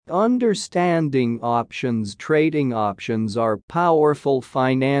Understanding options. Trading options are powerful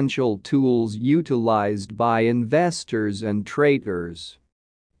financial tools utilized by investors and traders.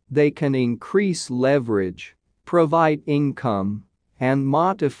 They can increase leverage, provide income, and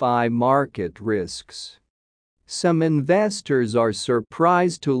modify market risks. Some investors are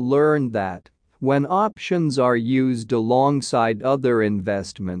surprised to learn that, when options are used alongside other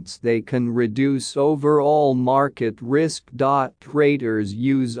investments, they can reduce overall market risk. Traders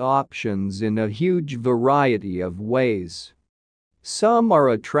use options in a huge variety of ways. Some are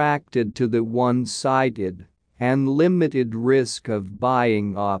attracted to the one-sided and limited risk of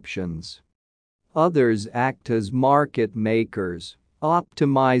buying options. Others act as market makers,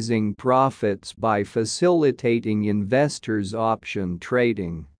 optimizing profits by facilitating investors' option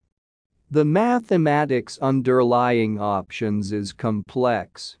trading. The mathematics underlying options is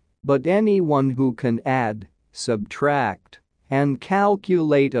complex, but anyone who can add, subtract, and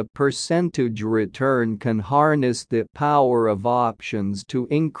calculate a percentage return can harness the power of options to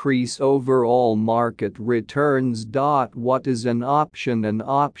increase overall market returns. What is an option? An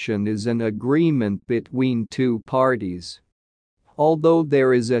option is an agreement between two parties. Although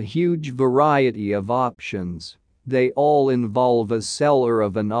there is a huge variety of options, they all involve a seller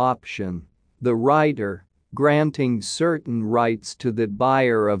of an option, the writer, granting certain rights to the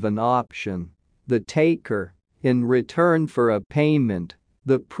buyer of an option, the taker, in return for a payment,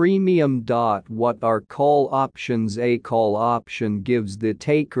 the premium. What are call options? A call option gives the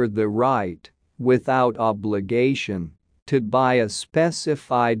taker the right, without obligation, to buy a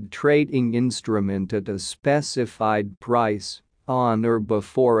specified trading instrument at a specified price, on or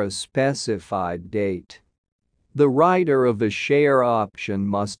before a specified date. The writer of a share option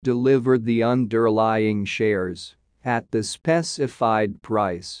must deliver the underlying shares at the specified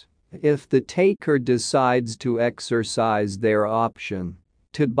price. If the taker decides to exercise their option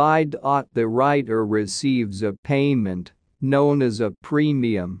to buy. The writer receives a payment, known as a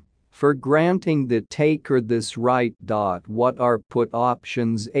premium, for granting the taker this right. What are put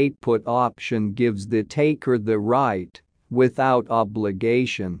options? A put option gives the taker the right, without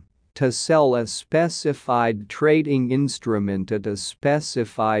obligation, to sell a specified trading instrument at a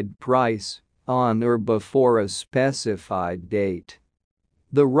specified price, on or before a specified date.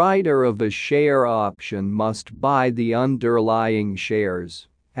 The writer of a share option must buy the underlying shares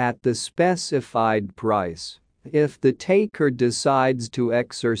at the specified price. If the taker decides to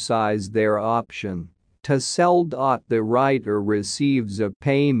exercise their option to sell. The writer receives a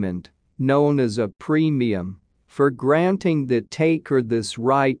payment, known as a premium, for granting the taker this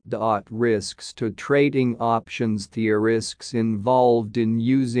right. Risks to trading options. The risks involved in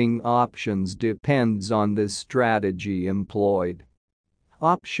using options depends on the strategy employed.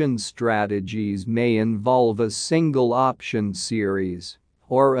 Option strategies may involve a single option series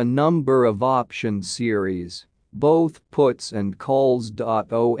or a number of option series, both puts and calls.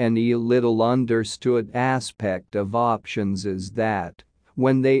 Only little understood aspect of options is that,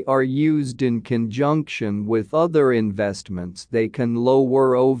 when they are used in conjunction with other investments, they can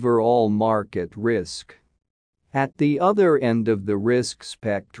lower overall market risk. At the other end of the risk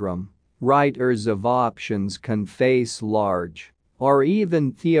spectrum, writers of options can face large, or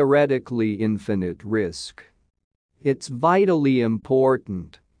even theoretically infinite risk. It's vitally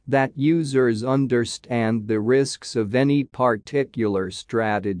important that users understand the risks of any particular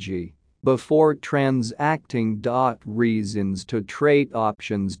strategy before transacting. Reasons to trade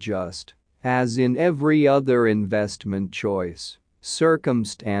options. Just as in every other investment choice,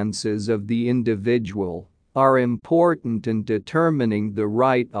 circumstances of the individual are important in determining the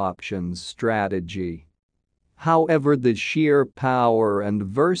right options strategy. However, the sheer power and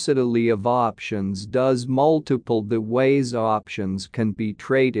versatility of options does multiple the ways options can be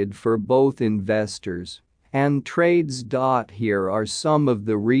traded for both investors and trades. Here are some of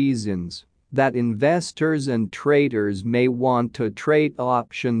the reasons that investors and traders may want to trade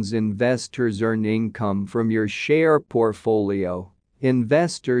options. Investors earn income from your share portfolio.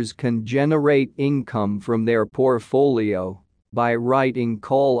 Investors can generate income from their portfolio by writing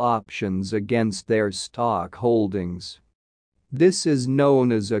call options against their stock holdings. This is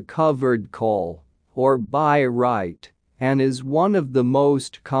known as a covered call, or buy right, and is one of the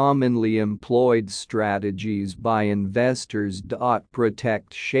most commonly employed strategies by investors.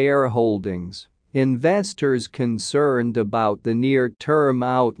 Protect shareholdings. Investors concerned about the near-term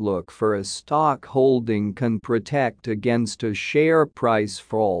outlook for a stock holding can protect against a share price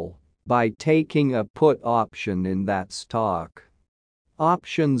fall by taking a put option in that stock.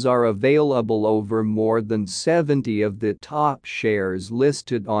 Options are available over more than 70 of the top shares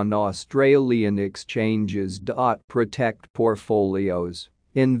listed on Australian exchanges. Protect portfolios.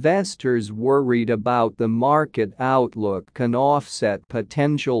 Investors worried about the market outlook can offset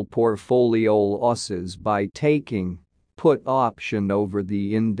potential portfolio losses by taking put option over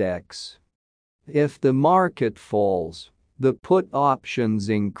the index. If the market falls, the put options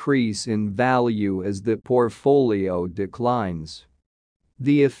increase in value as the portfolio declines.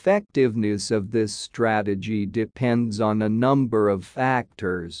 The effectiveness of this strategy depends on a number of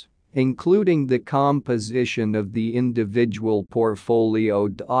factors, including the composition of the individual portfolio.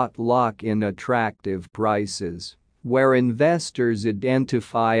 Lock in attractive prices, where investors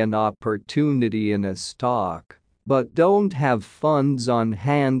identify an opportunity in a stock but don't have funds on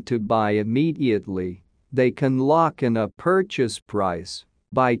hand to buy immediately. They can lock in a purchase price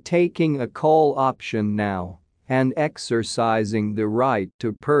by taking a call option now and exercising the right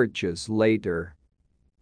to purchase later.